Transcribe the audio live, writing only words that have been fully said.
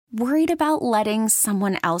Worried about letting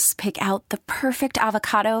someone else pick out the perfect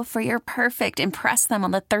avocado for your perfect impress them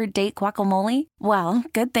on the third date guacamole? Well,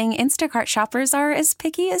 good thing Instacart shoppers are as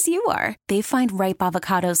picky as you are. They find ripe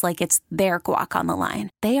avocados like it's their guac on the line.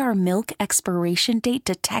 They are milk expiration date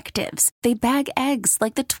detectives. They bag eggs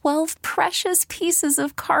like the 12 precious pieces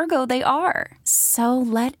of cargo they are. So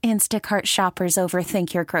let Instacart shoppers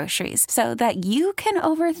overthink your groceries so that you can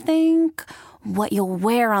overthink what you'll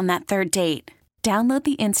wear on that third date. Download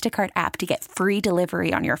the Instacart app to get free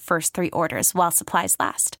delivery on your first 3 orders while supplies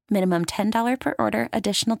last. Minimum $10 per order.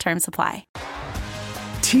 Additional terms apply.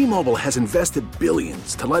 T-Mobile has invested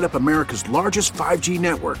billions to light up America's largest 5G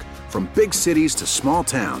network, from big cities to small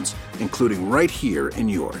towns, including right here in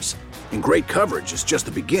yours. And great coverage is just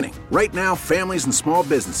the beginning. Right now, families and small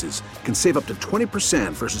businesses can save up to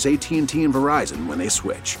 20% versus AT&T and Verizon when they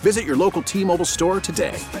switch. Visit your local T-Mobile store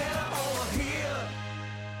today.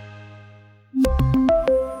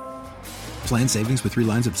 Plan savings with 3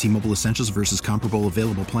 lines of T-Mobile Essentials versus comparable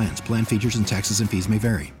available plans. Plan features and taxes and fees may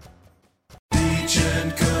vary. Beach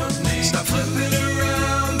and Company. Stop flipping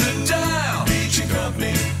around the dial. Beach and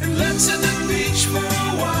Company. And let's hit the beach for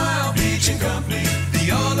a while. Beach and Company.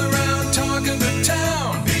 The all-around talk of the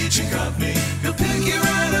town. Beach and Company. He'll pick you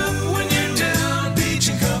right up when you're down. Beach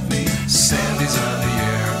and Company. Sandy's on the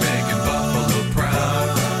air making Buffalo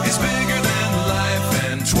proud. He's bigger than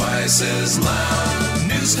life and twice as loud.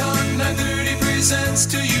 News Talk 930 presents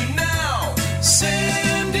to you now,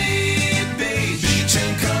 Sandy Beach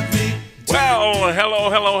and Company. Well,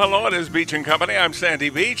 hello. It is Beach and Company. I'm Sandy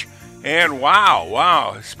Beach. And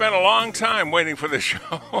wow. Spent a long time waiting for this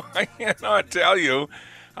show. I cannot tell you.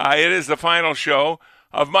 It is the final show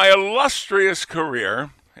of my illustrious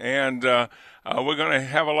career. And we're going to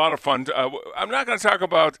have a lot of fun. I'm not going to talk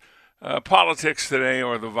about politics today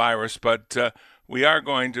or the virus, but we are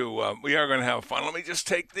going to have fun. Let me just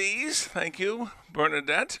take these. Thank you,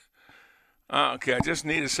 Bernadette. Okay, I just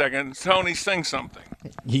need a second. Tony, sing something.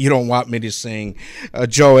 You don't want me to sing.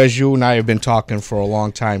 Joe, as you and I have been talking for a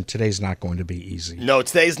long time, today's not going to be easy. No,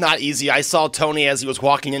 today's not easy. I saw Tony as he was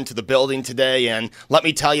walking into the building today, and let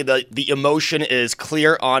me tell you, the emotion is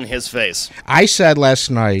clear on his face. I said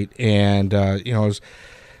last night, and I was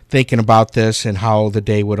thinking about this and how the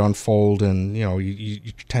day would unfold, and you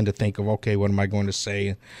tend to think of, okay, what am I going to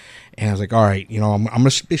say? And I was like, all right, I'm going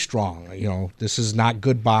to be strong. This is not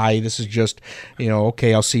goodbye. This is just,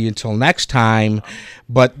 okay, I'll see you until next time.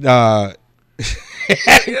 But come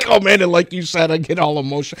in and, like you said, I get all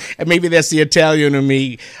emotional. And maybe that's the Italian in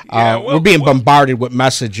me. We're being bombarded with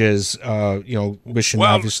messages, wishing,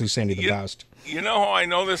 obviously, Sandy the best. You know how I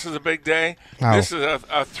know this is a big day? How? This is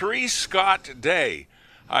a 3 Scott day.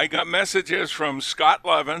 I got messages from Scott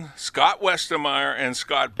Levin, Scott Westermeyer, and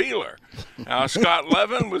Scott Beeler. Now, Scott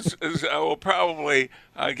Levin will probably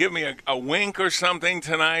give me a wink or something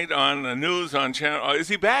tonight on the news on channel. Is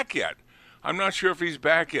he back yet? I'm not sure if he's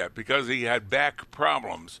back yet because he had back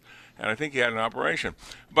problems, and I think he had an operation.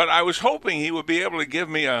 But I was hoping he would be able to give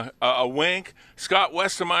me a wink. Scott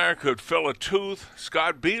Westermeyer could fill a tooth.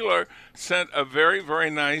 Scott Beeler sent a very, very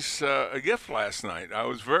nice gift last night. I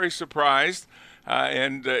was very surprised.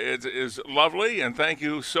 And it is lovely, and thank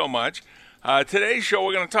you so much. Today's show,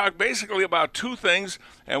 we're going to talk basically about 2 things,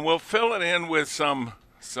 and we'll fill it in with some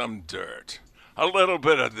dirt. A little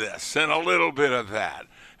bit of this and a little bit of that.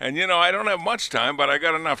 And, I don't have much time, but I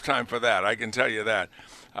got enough time for that. I can tell you that.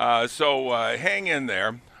 So hang in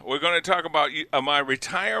there. We're going to talk about my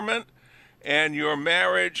retirement and your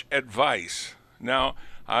marriage advice. Now,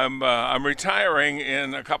 I'm retiring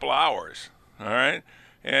in a couple hours, all right?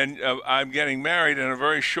 And I'm getting married in a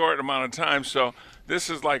very short amount of time, so this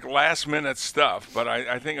is like last-minute stuff, but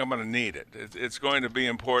I think I'm going to need it. It's going to be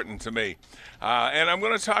important to me. And I'm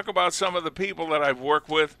going to talk about some of the people that I've worked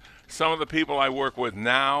with, some of the people I work with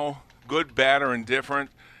now, good, bad, or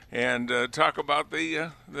indifferent, and talk about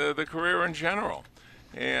the career in general.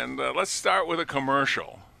 And let's start with a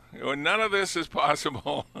commercial. None of this is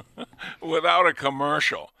possible without a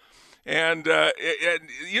commercial. And,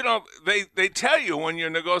 they tell you when you're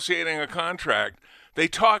negotiating a contract, they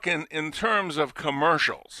talk in terms of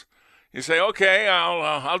commercials. You say, okay,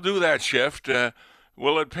 I'll do that shift.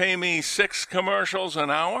 Will it pay me 6 commercials an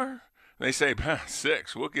hour? They say,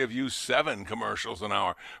 6, we'll give you 7 commercials an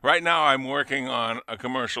hour. Right now I'm working on a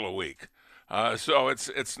commercial a week. So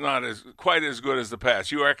it's not quite as good as the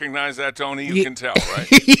past. You recognize that, Tony? You can tell, right?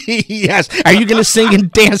 Yes. Are you going to sing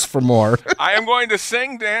and dance for more? I am going to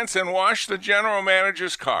sing, dance, and wash the general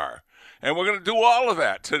manager's car. And we're going to do all of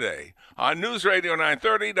that today on News Radio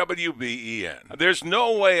 930 WBEN. There's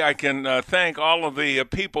no way I can thank all of the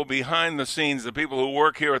people behind the scenes, the people who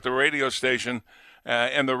work here at the radio station,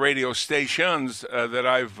 and the radio stations that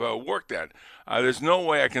I've worked at. There's no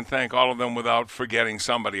way I can thank all of them without forgetting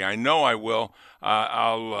somebody. I know I will.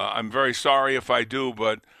 I'm very sorry if I do,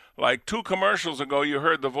 but like 2 commercials ago, you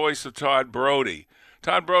heard the voice of Todd Brody.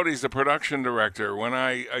 Todd Brody's the production director. When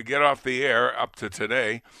I get off the air up to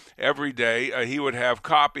today, every day he would have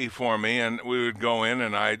copy for me, and we would go in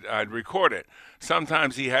and I'd record it.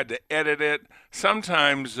 Sometimes he had to edit it.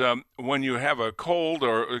 Sometimes when you have a cold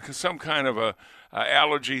or some kind of a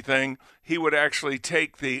allergy thing, he would actually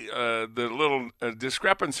take the little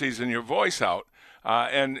discrepancies in your voice out.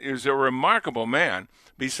 And is a remarkable man.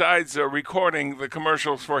 Besides recording the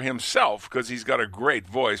commercials for himself, because he's got a great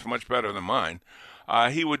voice, much better than mine,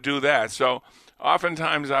 he would do that. So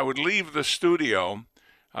oftentimes I would leave the studio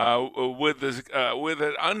with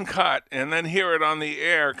it uncut, and then hear it on the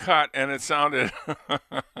air cut, and it sounded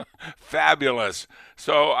fabulous.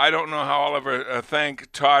 So I don't know how I'll ever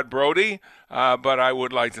thank Todd Brody, but I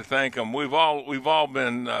would like to thank him. We've all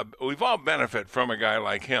benefit from a guy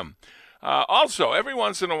like him. Also, every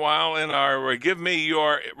once in a while in our Give Me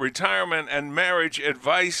Your Retirement and Marriage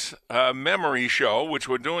Advice Memory Show, which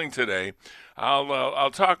we're doing today,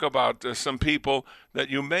 I'll talk about some people that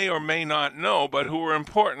you may or may not know, but who are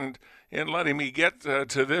important in letting me get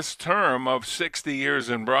to this term of 60 years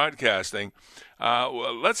in broadcasting.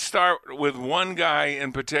 Let's start with one guy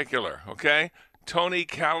in particular, okay? Tony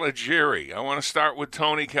Caligiuri. I want to start with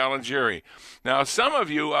Tony Caligiuri. Now, some of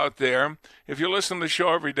you out there, if you listen to the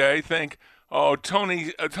show every day, think, oh,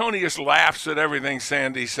 Tony just laughs at everything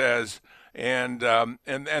Sandy says, and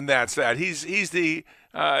that's that. He's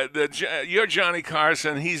you're Johnny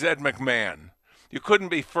Carson. He's Ed McMahon. You couldn't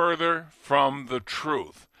be further from the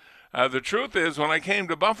truth. The truth is, when I came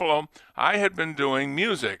to Buffalo, I had been doing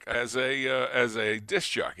music as a disc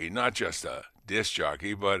jockey, not just a disc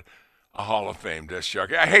jockey, but a Hall of Fame disc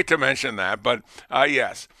jockey. I hate to mention that, but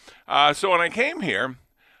yes. So when I came here,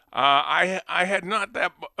 I had not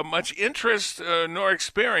that much interest nor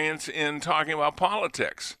experience in talking about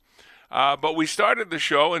politics. But we started the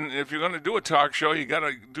show, and if you're going to do a talk show, you got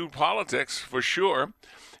to do politics for sure.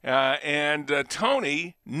 And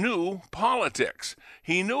Tony knew politics.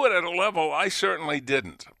 He knew it at a level I certainly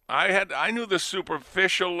didn't. I knew the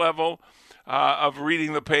superficial level of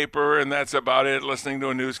reading the paper, and that's about it, listening to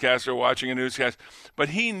a newscast or watching a newscast. But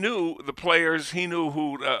he knew the players. He knew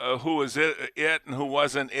who was it and who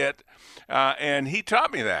wasn't it. And he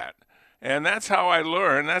taught me that. And that's how I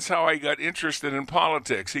learned. That's how I got interested in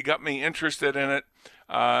politics. He got me interested in it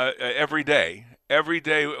every day. Every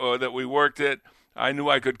day that we worked it, I knew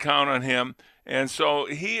I could count on him. And so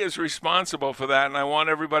he is responsible for that, and I want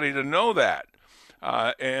everybody to know that.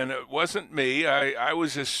 And it wasn't me. I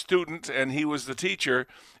was his student, and he was the teacher,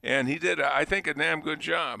 and he did, I think, a damn good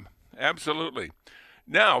job. Absolutely.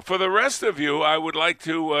 Now, for the rest of you, I would like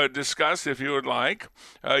to discuss, if you would like,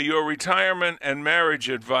 your retirement and marriage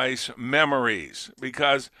advice memories.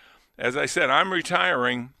 Because, as I said, I'm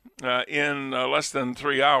retiring in less than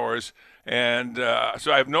 3 hours, and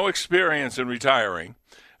so I have no experience in retiring.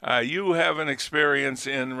 You have an experience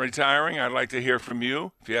in retiring. I'd like to hear from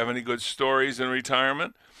you if you have any good stories in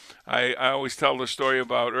retirement. I always tell the story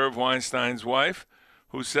about Irv Weinstein's wife,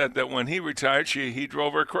 who said that when he retired, he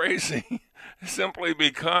drove her crazy simply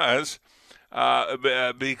because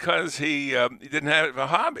he didn't have a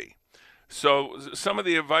hobby. So some of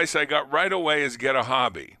the advice I got right away is get a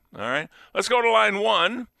hobby. All right, let's go to line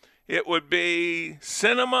one. It would be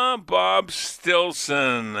Cinema Bob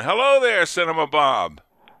Stilson. Hello there, Cinema Bob.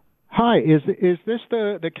 Hi, is this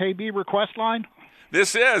the KB request line?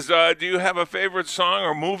 This is. Do you have a favorite song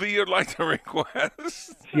or movie you'd like to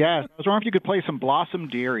request? Yes. I was wondering if you could play some Blossom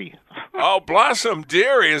Dearie. Oh, Blossom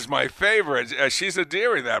Dearie is my favorite. She's a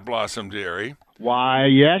dearie, that Blossom Dearie. Why,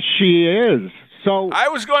 yes, she is. So I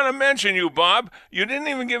was going to mention you, Bob. You didn't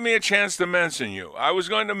even give me a chance to mention you. I was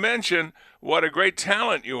going to mention what a great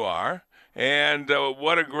talent you are. And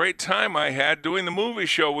what a great time I had doing the movie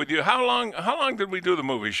show with you. How long did we do the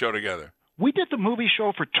movie show together? We did the movie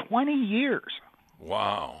show for 20 years.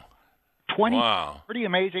 Wow. 20. Wow. Pretty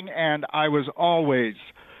amazing. And I was always,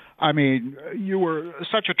 you were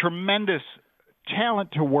such a tremendous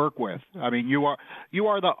talent to work with. I mean, you are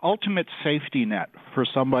the ultimate safety net for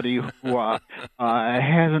somebody who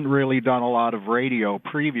hasn't really done a lot of radio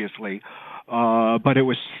previously. But it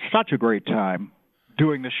was such a great time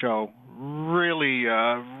doing the show. Really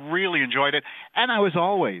enjoyed it. And I was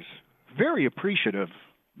always very appreciative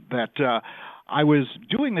that I was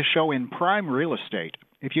doing the show in prime real estate.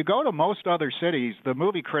 If you go to most other cities, the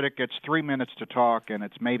movie critic gets 3 minutes to talk, and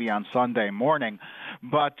it's maybe on Sunday morning.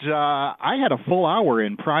 But I had a full hour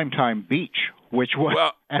in Primetime Beach, which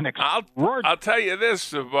was an extraordinary. I'll tell you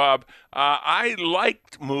this, Bob. I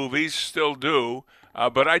liked movies, still do.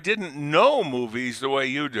 But I didn't know movies the way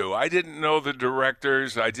you do. I didn't know the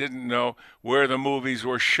directors. I didn't know where the movies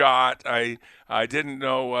were shot. I didn't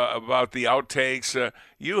know about the outtakes.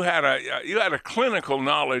 You had a clinical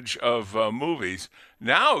knowledge of movies.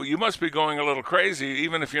 Now you must be going a little crazy,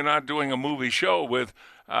 even if you're not doing a movie show with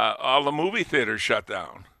all the movie theaters shut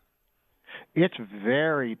down. It's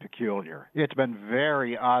very peculiar. It's been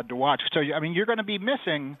very odd to watch. So I mean, you're going to be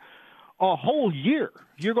missing a whole year.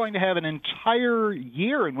 You're going to have an entire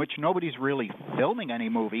year in which nobody's really filming any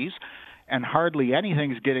movies and hardly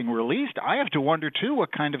anything's getting released. I have to wonder, too,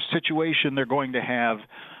 what kind of situation they're going to have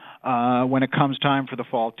when it comes time for the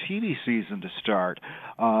fall TV season to start.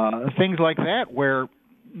 Things like that where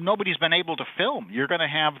nobody's been able to film. You're going to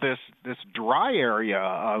have this dry area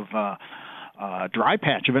of dry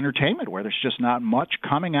patch of entertainment where there's just not much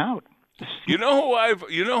coming out. You know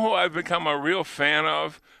who I've become a real fan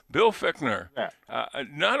of? Bill Fichtner.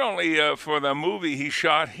 Not only for the movie he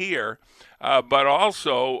shot here, but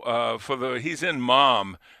also he's in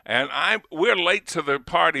Mom, and we're late to the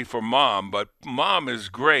party for Mom, but Mom is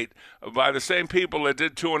great by the same people that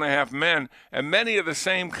did 2.5 Men, and many of the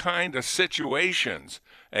same kind of situations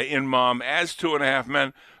in Mom as 2.5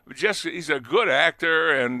 Men. He's a good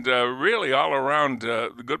actor and really all around a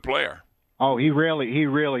good player. Oh, he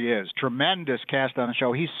really is. Tremendous cast on the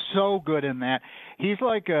show. He's so good in that. He's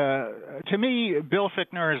like, to me, Bill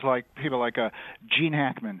Fichtner is like people like Gene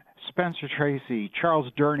Hackman, Spencer Tracy,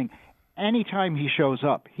 Charles Durning. Anytime he shows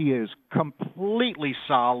up, he is completely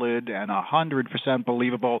solid and 100%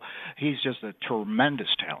 believable. He's just a tremendous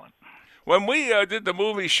talent. When we did the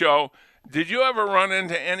movie show, did you ever run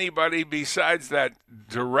into anybody besides that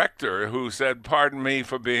director who said, "Pardon me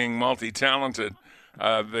for being multi-talented"?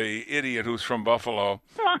 The idiot who's from Buffalo.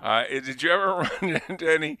 Did you ever run into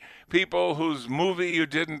any people whose movie you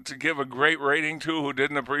didn't give a great rating to who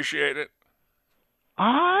didn't appreciate it?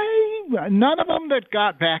 None of them that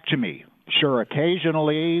got back to me. Sure,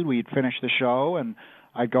 occasionally we'd finish the show and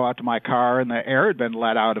I'd go out to my car and the air had been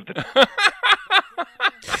let out of the...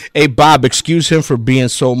 Hey, Bob, excuse him for being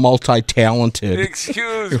so multi-talented.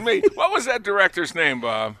 Excuse me. What was that director's name,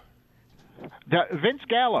 Bob? Vince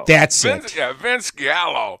Gallo. That's it. Yeah, Vince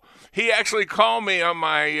Gallo. He actually called me on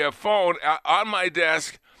my phone on my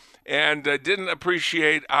desk and didn't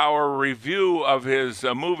appreciate our review of his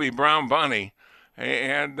movie Brown Bunny.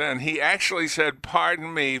 And then he actually said,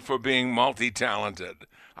 "Pardon me for being multi-talented."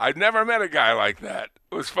 I'd never met a guy like that.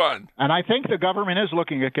 It was fun. And I think the government is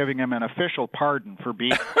looking at giving him an official pardon for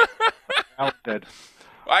being talented.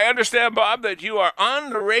 I understand, Bob, that you are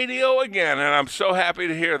on the radio again, and I'm so happy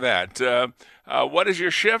to hear that. What is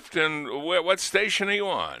your shift, and what station are you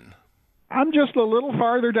on? I'm just a little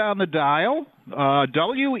farther down the dial.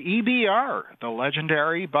 WEBR, the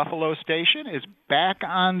legendary Buffalo station, is back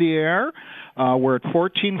on the air. We're at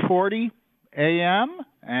 1440 a.m.,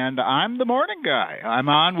 and I'm the morning guy. I'm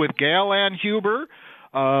on with Gail Ann Huber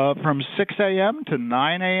from 6 a.m. to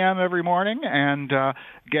 9 a.m. every morning, and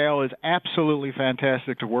Gail is absolutely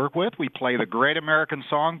fantastic to work with. We play the Great American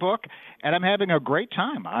Songbook, and I'm having a great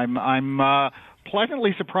time. I'm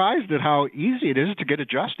pleasantly surprised at how easy it is to get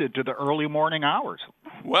adjusted to the early morning hours.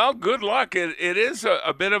 Well, good luck. It is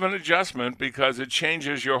a bit of an adjustment because it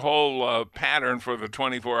changes your whole pattern for the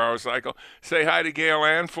 24-hour cycle. Say hi to Gail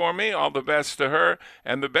Ann for me. All the best to her.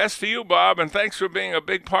 And the best to you, Bob. And thanks for being a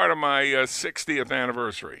big part of my 60th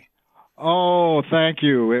anniversary. Oh, thank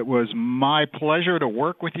you. It was my pleasure to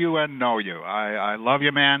work with you and know you. I love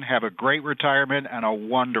you, man. Have a great retirement and a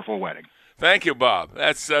wonderful wedding. Thank you, Bob.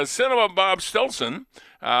 That's Cinema Bob Stilson.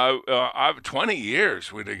 20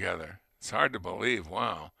 years we're together. It's hard to believe.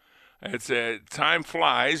 Wow. It's time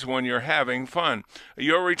flies when you're having fun.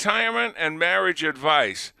 Your retirement and marriage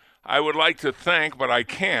advice. I would like to thank, but I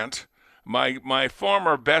can't, my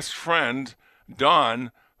former best friend,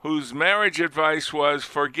 Don, whose marriage advice was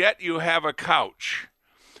forget you have a couch.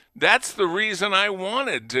 That's the reason I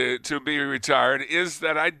wanted to be retired, is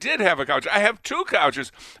that I did have a couch. I have 2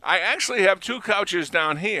 couches. I actually have 2 couches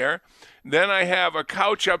down here. Then I have a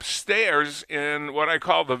couch upstairs in what I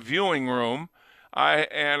call the viewing room.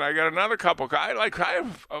 And I got another couple. I'm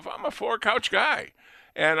a 4-couch guy.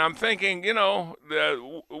 And I'm thinking,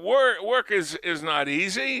 the work is not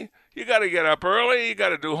easy. You got to get up early. You got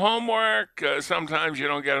to do homework. Sometimes you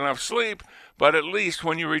don't get enough sleep. But at least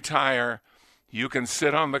when you retire, you can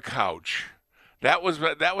sit on the couch. That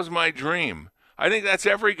was my dream. I think that's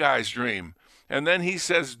every guy's dream. and then he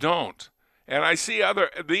says don't. And I see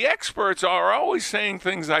the experts are always saying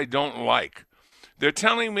things I don't like. They're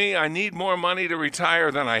telling me I need more money to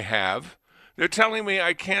retire than I have. They're telling me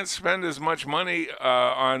I can't spend as much money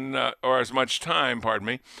or as much time,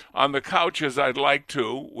 on the couch as I'd like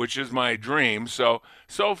to, which is my dream. So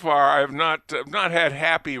far I've not had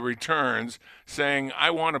happy returns saying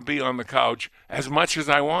I want to be on the couch as much as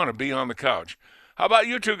I want to be on the couch. How about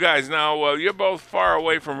you two guys? Now, you're both far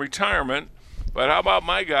away from retirement, but how about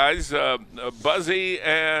my guys, Buzzy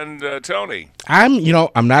and Tony?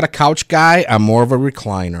 I'm not a couch guy. I'm more of a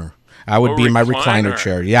recliner. I would be in my recliner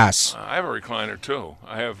chair, yes. I have a recliner, too.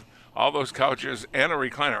 I have all those couches and a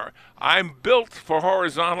recliner. I'm built for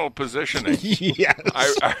horizontal positioning. Yes.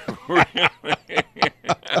 I really am.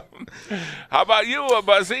 How about you,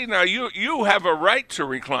 Buzzy? Now, you have a right to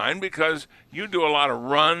recline because you do a lot of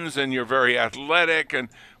runs and you're very athletic. And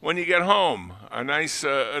when you get home, a nice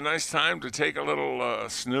time to take a little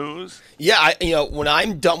snooze. Yeah, when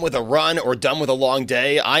I'm done with a run or done with a long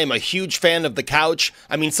day, I am a huge fan of the couch.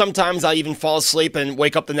 I mean, sometimes I even fall asleep and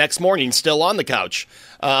wake up the next morning still on the couch.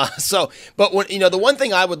 But when the one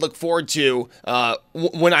thing I would look forward to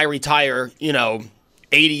when I retire,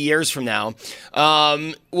 80 years from now,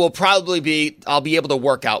 will probably be I'll be able to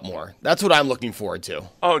work out more. That's what I'm looking forward to.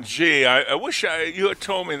 Oh, gee, I wish you had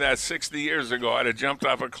told me that 60 years ago. I'd have jumped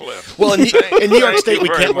off a cliff. Well, in New York State, we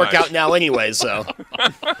can't work out now anyway, so.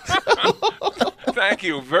 Thank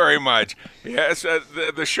you very much. Yes,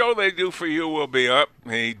 the show they do for you will be up.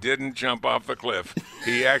 He didn't jump off the cliff.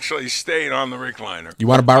 He actually stayed on the recliner. You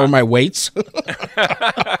want to borrow my weights?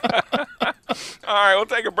 All right, we'll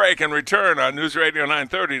take a break and return on News Radio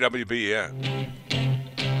 930 WBN.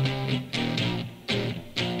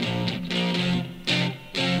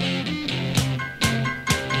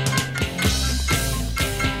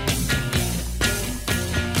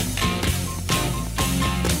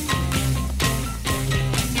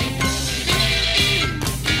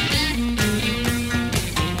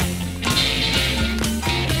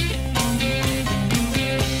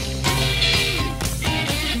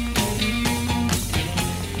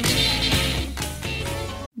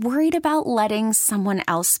 Worried about letting someone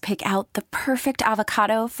else pick out the perfect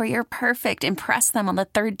avocado for your perfect impress them on the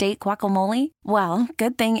third date guacamole? Well,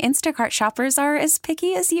 good thing Instacart shoppers are as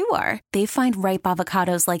picky as you are. They find ripe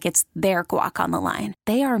avocados like it's their guac on the line.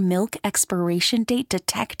 They are milk expiration date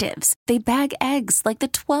detectives. They bag eggs like the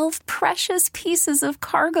 12 precious pieces of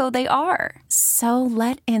cargo they are. So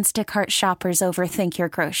let Instacart shoppers overthink your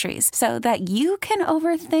groceries so that you can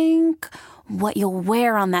overthink what you'll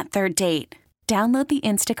wear on that third date. Download the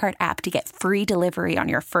Instacart app to get free delivery on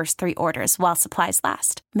your first 3 orders while supplies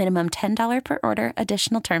last. Minimum $10 per order.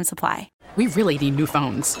 Additional terms apply. We really need new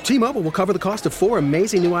phones. T-Mobile will cover the cost of 4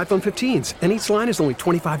 amazing new iPhone 15s, and each line is only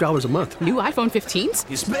 $25 a month. New iPhone 15s?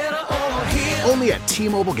 It's better over here. Only at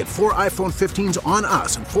T-Mobile, get 4 iPhone 15s on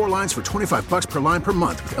us and 4 lines for $25 per line per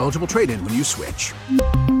month with eligible trade-in when you switch.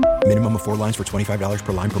 Minimum of 4 lines for $25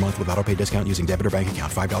 per line per month with autopay discount using debit or bank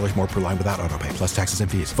account. $5 more per line without autopay, plus taxes and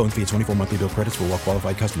fees. Phone fee at 24 monthly bill credits for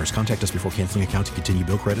well-qualified customers. Contact us before canceling account to continue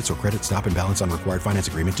bill credits or credit stop and balance on required finance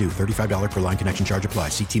agreement due. $35 per line connection charge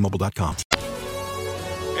applies. See T-Mobile.com.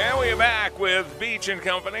 And we're back with Beach and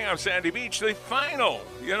Company. I'm Sandy Beach. The final,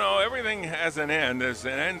 everything has an end. There's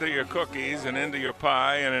an end to your cookies, an end to your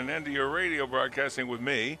pie, and an end to your radio broadcasting with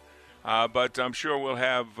me. But I'm sure we'll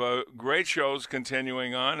have great shows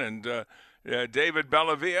continuing on. And David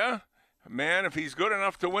Bellavia, man, if he's good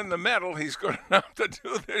enough to win the medal, he's good enough to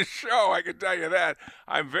do this show. I can tell you that.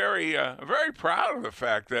 I'm very proud of the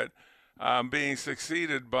fact that I'm being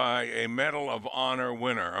succeeded by a Medal of Honor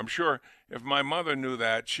winner. I'm sure if my mother knew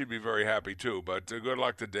that, she'd be very happy too. But good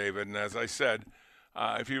luck to David. And as I said,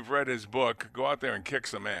 if you've read his book, go out there and kick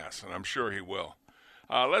some ass, and I'm sure he will.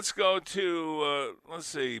 Let's go to,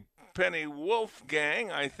 Penny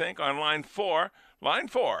Wolfgang, I think, on line 4. Line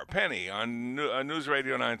 4, Penny, on News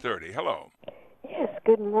Radio 930. Hello. Yes,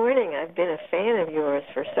 good morning. I've been a fan of yours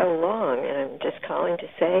for so long, and I'm just calling to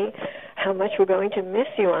say how much we're going to miss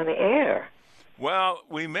you on the air. Well,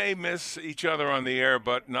 we may miss each other on the air,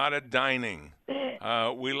 but not at dining.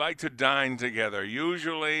 We like to dine together,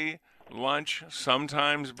 usually lunch,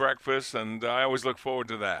 sometimes breakfast, and I always look forward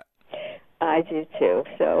to that. I do too.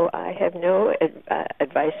 So I have no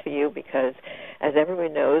advice for you because, as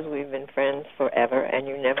everyone knows, we've been friends forever, and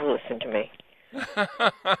you never listen to me.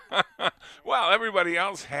 Well, everybody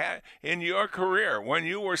else had, in your career, when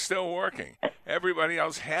you were still working, everybody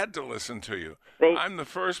else had to listen to you. I'm the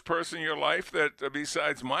first person in your life that,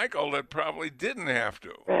 besides Michael, that probably didn't have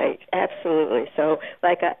to. Right, absolutely. So,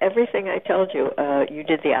 like everything I told you, you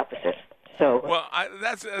did the opposite. So Well,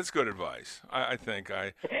 that's good advice. I think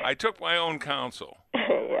I took my own counsel.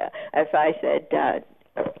 Yeah. If I said,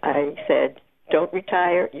 don't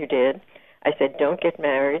retire, you did. I said, don't get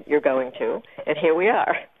married, you're going to. And here we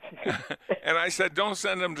are. And I said, don't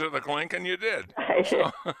send him to the clink, and you did.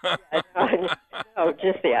 No,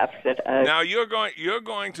 just the opposite. Now you're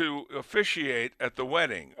going to officiate at the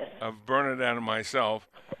wedding of Bernadette and myself.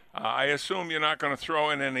 I assume you're not going to throw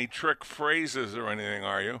in any trick phrases or anything,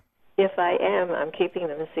 are you? If I am, I'm keeping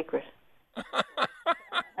them a secret.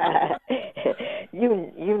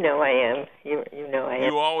 You know I am. You know I am.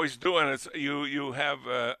 You always do, and you have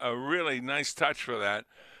a really nice touch for that.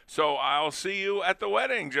 So I'll see you at the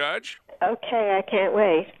wedding, Judge. Okay, I can't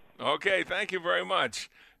wait. Okay, thank you very much,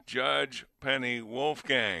 Judge Penny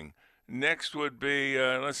Wolfgang. Next would be,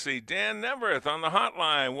 let's see, Dan Nevereth on the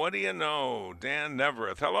hotline. What do you know? Dan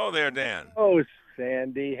Nevereth. Hello there, Dan. Oh,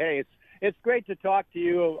 Sandy. Hey, it's great to talk to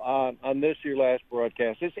you on this, your last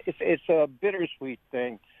broadcast. It's a bittersweet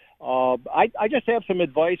thing. I just have some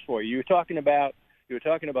advice for you. You were talking about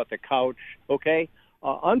the couch, okay?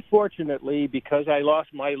 Unfortunately, because I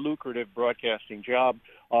lost my lucrative broadcasting job,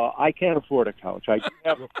 I can't afford a couch. I do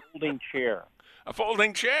have a folding chair. A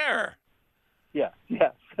folding chair? Yes.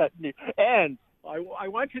 And I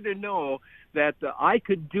want you to know that I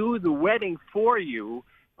could do the wedding for you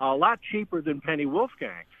a lot cheaper than Penny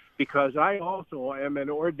Wolfgang, because I also am an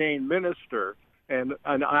ordained minister, and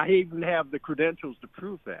I even have the credentials to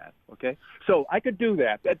prove that. Okay, so I could do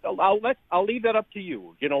that. I'll leave that up to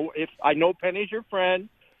you. You know, if I know Penny's your friend,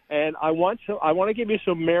 and I want to give you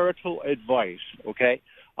some marital advice. Okay,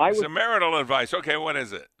 some marital advice. Okay, what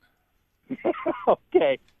is it?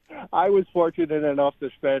 Okay, I was fortunate enough to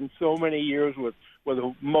spend so many years with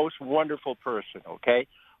a most wonderful person. Okay,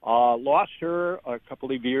 lost her a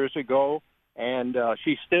couple of years ago, and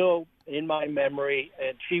she's still in my memory,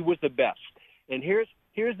 and she was the best. And here's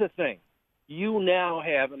the thing. You now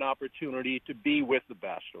have an opportunity to be with the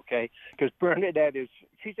best, okay? Because Bernadette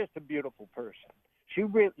she's just a beautiful person. She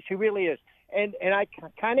really is. And I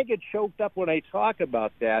kind of get choked up when I talk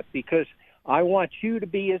about that, because I want you to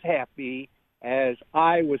be as happy as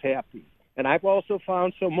I was happy. And I've also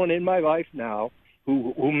found someone in my life now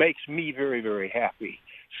who makes me very, very happy.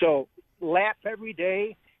 So laugh every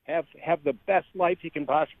day, have the best life you can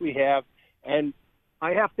possibly have, and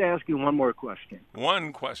I have to ask you one more question.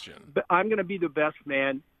 One question. But I'm going to be the best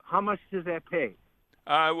man. How much does that pay?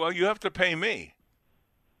 Well, you have to pay me.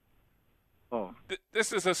 Oh.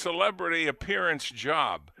 This is a celebrity appearance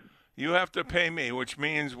job. You have to pay me, which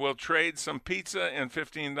means we'll trade some pizza and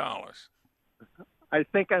 $15. I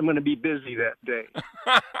think I'm going to be busy that day.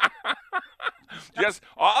 Just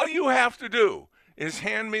all you have to do is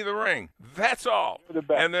hand me the ring. That's all.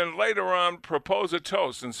 And then later on, propose a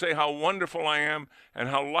toast and say how wonderful I am and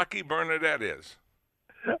how lucky Bernadette is.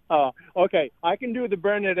 Okay, I can do the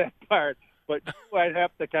Bernadette part, but I'd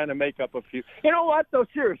have to kind of make up a few. You know what, though?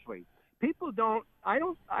 Seriously, people don't. I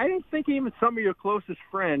don't think even some of your closest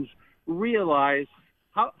friends realize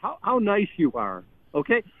how nice you are.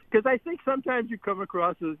 Okay, because I think sometimes you come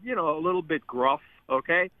across as a little bit gruff.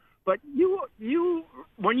 Okay. But you,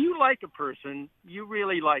 when you like a person, you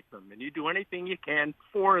really like them, and you do anything you can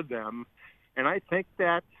for them, and I think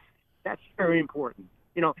that's very important.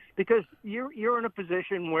 Because you're in a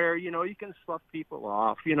position where you can slough people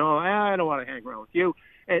off. I don't want to hang around with you,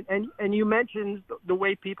 and you mentioned the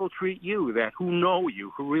way people treat you, who know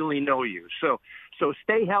you, who really know you. So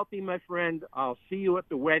stay healthy, my friend. I'll see you at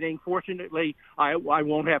the wedding. Fortunately, I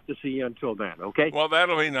won't have to see you until then. Okay. Well,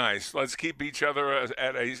 that'll be nice. Let's keep each other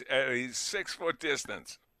at a 6-foot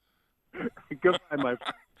distance. Goodbye, my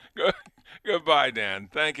friend. Goodbye, Dan.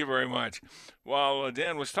 Thank you very much. While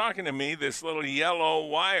Dan was talking to me, this little yellow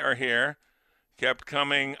wire here kept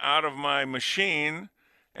coming out of my machine,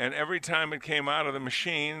 and every time it came out of the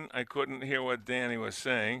machine, I couldn't hear what Danny was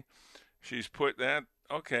saying. She's put that.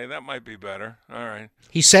 Okay, that might be better. All right.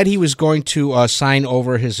 He said he was going to sign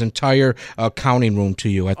over his entire accounting room to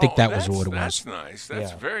you. I think that was what it was. That's nice.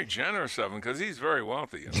 That's very generous of him, because he's very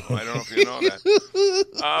wealthy. I don't know if you know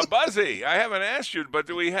that. Buzzy, I haven't asked you, but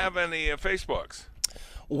do we have any Facebooks?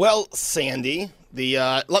 Well, Sandy,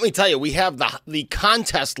 let me tell you, we have the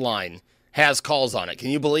contest line has calls on it. Can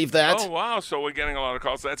you believe that? Oh, wow. So we're getting a lot of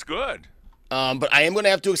calls. That's good. But I am going to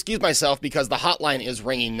have to excuse myself because the hotline is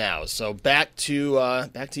ringing now. So back to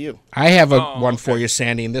you. I have one for you,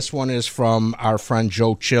 Sandy, and this one is from our friend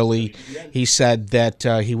Joe Chili. He said that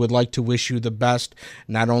he would like to wish you the best.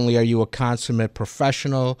 Not only are you a consummate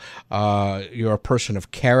professional, you're a person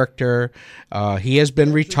of character. He has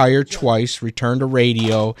been retired twice, returned to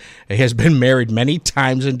radio. He has been married many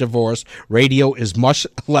times and divorced. Radio is much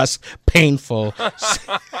less painful.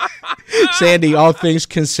 Sandy, all things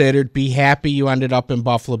considered, be happy you ended up in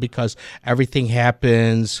Buffalo because everything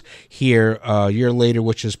happens here a year later,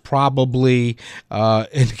 which is probably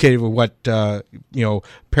indicative of what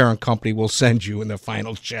parent company will send you in the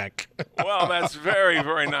final check. Well, that's very,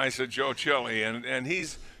 very nice of Joe Chili, and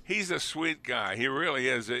he's a sweet guy. He really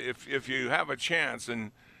is. If you have a chance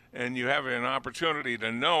and you have an opportunity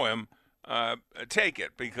to know him, take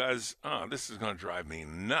it, because this is going to drive me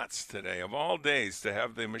nuts today, of all days, to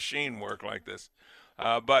have the machine work like this.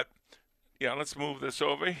 But yeah, let's move this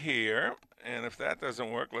over here, and if that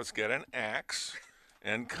doesn't work, let's get an axe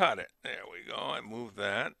and cut it. There we go. I moved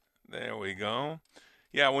that. There we go.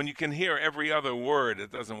 Yeah, when you can hear every other word,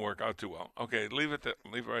 it doesn't work out too well. Okay, leave it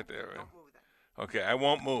right there. Okay, I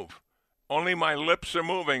won't move. Only my lips are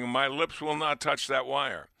moving. My lips will not touch that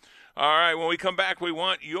wire. All right, when we come back, we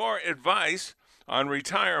want your advice on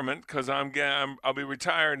retirement, because I'll be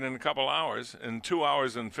retired in a couple hours, in 2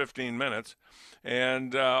 hours and 15 minutes,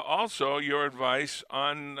 and also your advice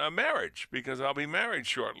on marriage, because I'll be married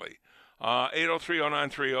shortly.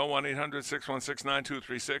 803-0930,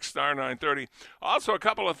 1-800-616-9236, star 930. Also, a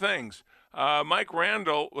couple of things. Mike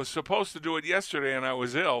Randall was supposed to do it yesterday, and I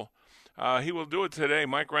was ill. He will do it today.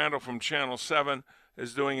 Mike Randall from Channel 7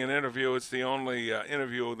 is doing an interview. It's the only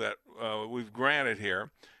interview that we've granted here,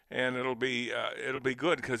 and it'll be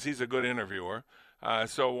good because he's a good interviewer.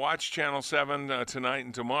 So watch Channel 7 tonight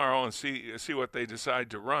and tomorrow and see what they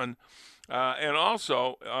decide to run. And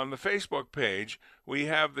also on the Facebook page, we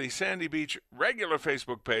have the Sandy Beach regular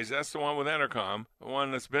Facebook page. That's the one with Entercom, the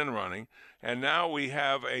one that's been running. And now we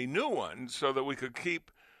have a new one so that we could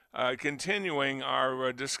keep continuing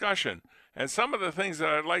our discussion. And some of the things that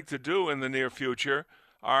I'd like to do in the near future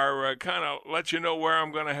are kind of let you know where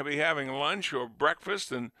I'm going to be having lunch or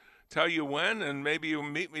breakfast and tell you when, and maybe you'll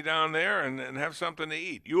meet me down there and have something to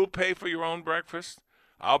eat. You'll pay for your own breakfast.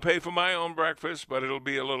 I'll pay for my own breakfast, but it'll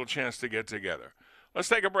be a little chance to get together. Let's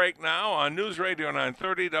take a break now on News Radio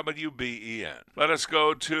 930 WBEN. Let us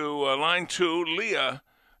go to line 2. Leah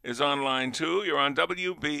is on line 2. You're on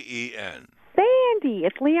WBEN. Sandy,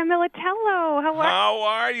 it's Leah Militello. How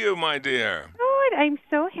are you, my dear? Good. I'm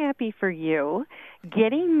so happy for you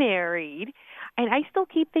getting married, and I still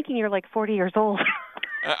keep thinking you're like 40 years old.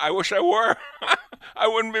 I wish I were. I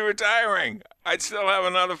wouldn't be retiring. I'd still have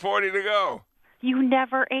another 40 to go. You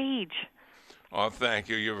never age. Oh, thank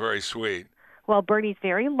you. You're very sweet. Well, Bernie's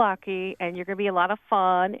very lucky, and you're going to be a lot of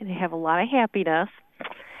fun and have a lot of happiness.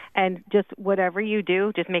 And just whatever you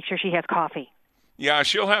do, just make sure she has coffee. Yeah,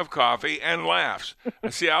 she'll have coffee and laughs.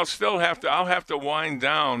 See, I'll have to wind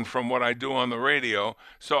down from what I do on the radio,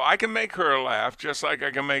 so I can make her laugh just like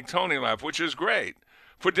I can make Tony laugh, which is great.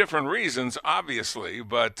 For different reasons, obviously,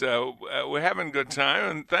 but we're having a good time,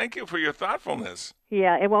 and thank you for your thoughtfulness.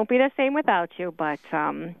 Yeah, it won't be the same without you, but,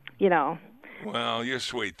 Well, you're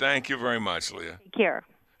sweet. Thank you very much, Leah. Take care.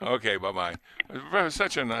 Okay, bye-bye.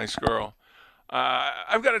 Such a nice girl.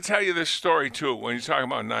 I've got to tell you this story, too, when you're talking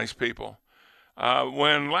about nice people.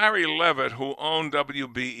 When Larry Levitt, who owned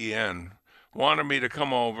WBEN, wanted me to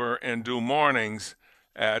come over and do mornings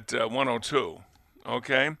at 102,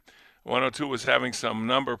 okay? 102 was having some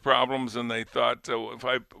number problems, and they thought if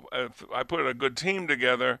I put a good team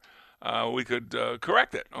together, we could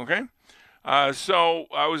correct it, okay? So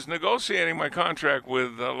I was negotiating my contract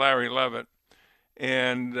with Larry Levitt,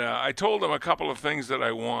 and I told him a couple of things that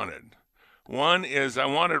I wanted. One is I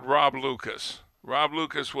wanted Rob Lucas. Rob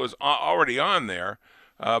Lucas was already on there,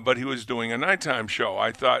 but he was doing a nighttime show.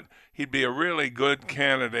 I thought he'd be a really good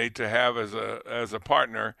candidate to have as a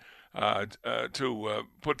partner to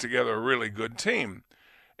put together a really good team.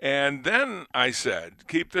 And then I said,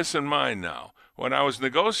 keep this in mind now, when I was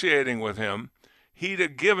negotiating with him, he'd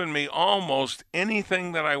have given me almost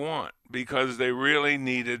anything that I want because they really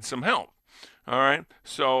needed some help. All right?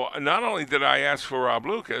 So not only did I ask for Rob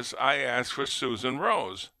Lucas, I asked for Susan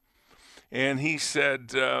Rose. And he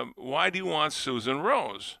said, why do you want Susan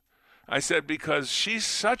Rose? I said, because she's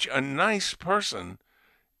such a nice person,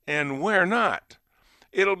 and we're not.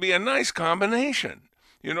 It'll be a nice combination.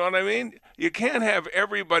 You know what I mean? You can't have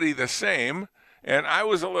everybody the same, and I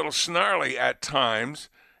was a little snarly at times,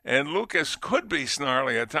 And Lucas could be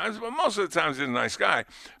snarly at times, but most of the times he's a nice guy.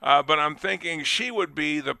 But I'm thinking she would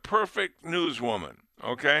be the perfect newswoman,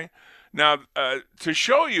 okay? Now, to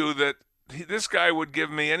show you that this guy would give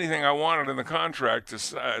me anything I wanted in the contract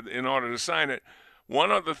in order to sign it, one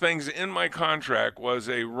of the things in my contract was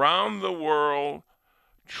a round-the-world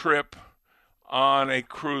trip on a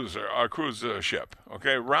cruise ship,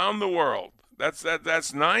 okay? Round the world.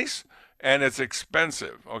 That's nice. And it's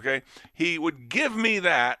expensive, okay? He would give me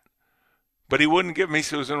that, but he wouldn't give me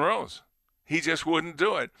Susan Rose. He just wouldn't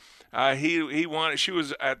do it. He wanted. She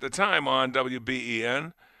was at the time on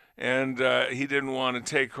WBEN, and he didn't want to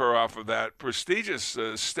take her off of that prestigious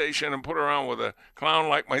station and put her on with a clown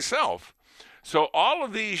like myself. So all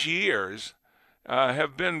of these years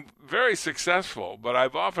have been very successful, but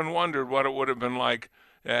I've often wondered what it would have been like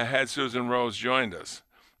had Susan Rose joined us.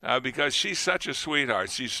 Because she's such a sweetheart.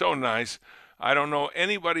 She's so nice. I don't know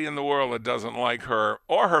anybody in the world that doesn't like her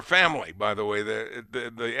or her family, by the way.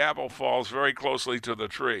 The apple falls very closely to the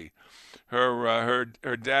tree. Her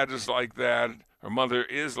dad is like that. Her mother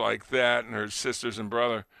is like that, and her sisters and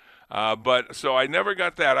brother. But so I never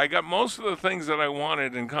got that. I got most of the things that I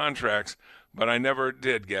wanted in contracts, but I never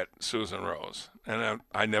did get Susan Rose. And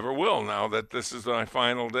I never will now that this is my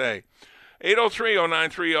final day.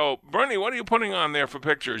 803-0930. Bernie, what are you putting on there for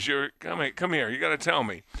pictures? Come here. You got to tell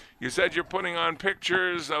me. You said you're putting on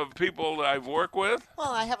pictures of people that I've worked with? Well,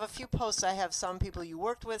 I have a few posts. I have some people you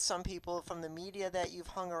worked with, some people from the media that you've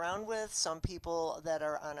hung around with, some people that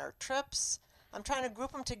are on our trips. I'm trying to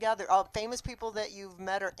group them together. Famous people that you've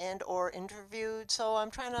met or interviewed. So I'm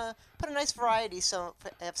trying to put a nice variety so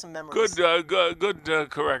I have some memories. Good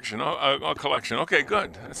correction. Collection. Okay,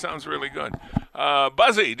 good. That sounds really good.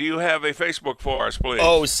 Buzzy, do you have a Facebook for us, please?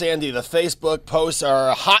 Oh, Sandy, the Facebook posts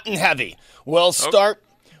are hot and heavy. We'll start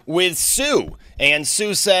with Sue. And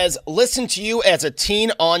Sue says, listen to you as a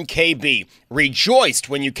teen on KB. Rejoiced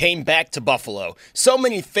when you came back to Buffalo. So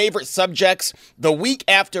many favorite subjects. The week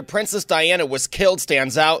after Princess Diana was killed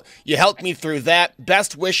stands out. You helped me through that.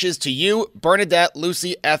 Best wishes to you, Bernadette,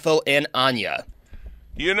 Lucy, Ethel, and Anya.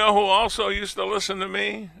 You know who also used to listen to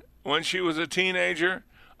me when she was a teenager?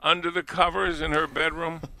 Under the covers in her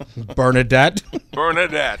bedroom? Bernadette.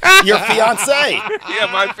 Your fiance. Yeah,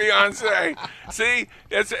 my fiance. See,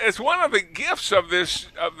 it's one of the gifts of this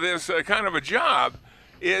kind of a job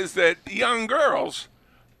is that young girls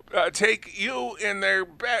take you in their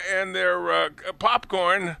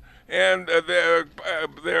popcorn and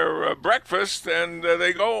their breakfast, and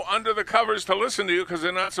they go under the covers to listen to you because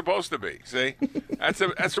they're not supposed to be. See, that's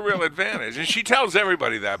a real advantage, and she tells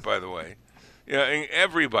everybody that, by the way. Yeah,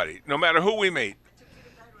 everybody, no matter who we meet.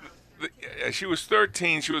 She was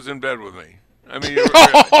 13. She was in bed with me. I mean, yeah,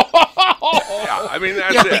 I mean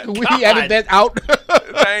that's it. We edit that out.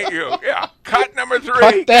 Thank you. Yeah, cut number 3.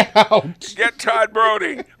 Cut that out. Get Todd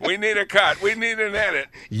Brody. We need a cut. We need an edit.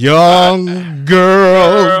 Young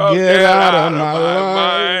girl, get out of my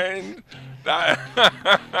mind.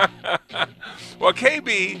 Well,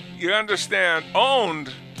 KB, you understand,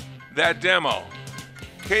 owned that demo.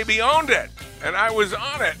 KB owned it. And I was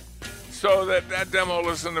on it, so that demo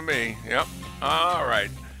listened to me. Yep. All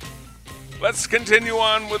right. Let's continue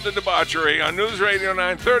on with the debauchery on News Radio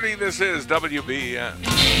 930. This is WBEN.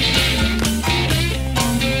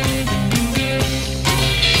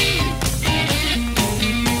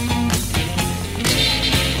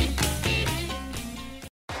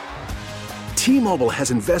 T-Mobile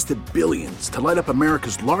has invested billions to light up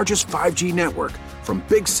America's largest 5G network, from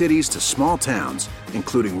big cities to small towns,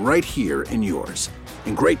 including right here in yours.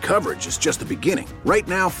 And great coverage is just the beginning. Right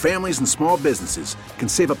now, families and small businesses can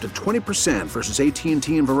save up to 20% versus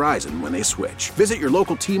AT&T and Verizon when they switch. Visit your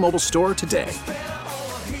local T-Mobile store today.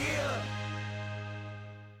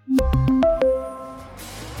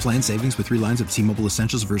 Plan savings with 3 lines of T-Mobile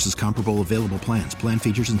Essentials versus comparable available plans. Plan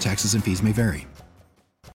features and taxes and fees may vary.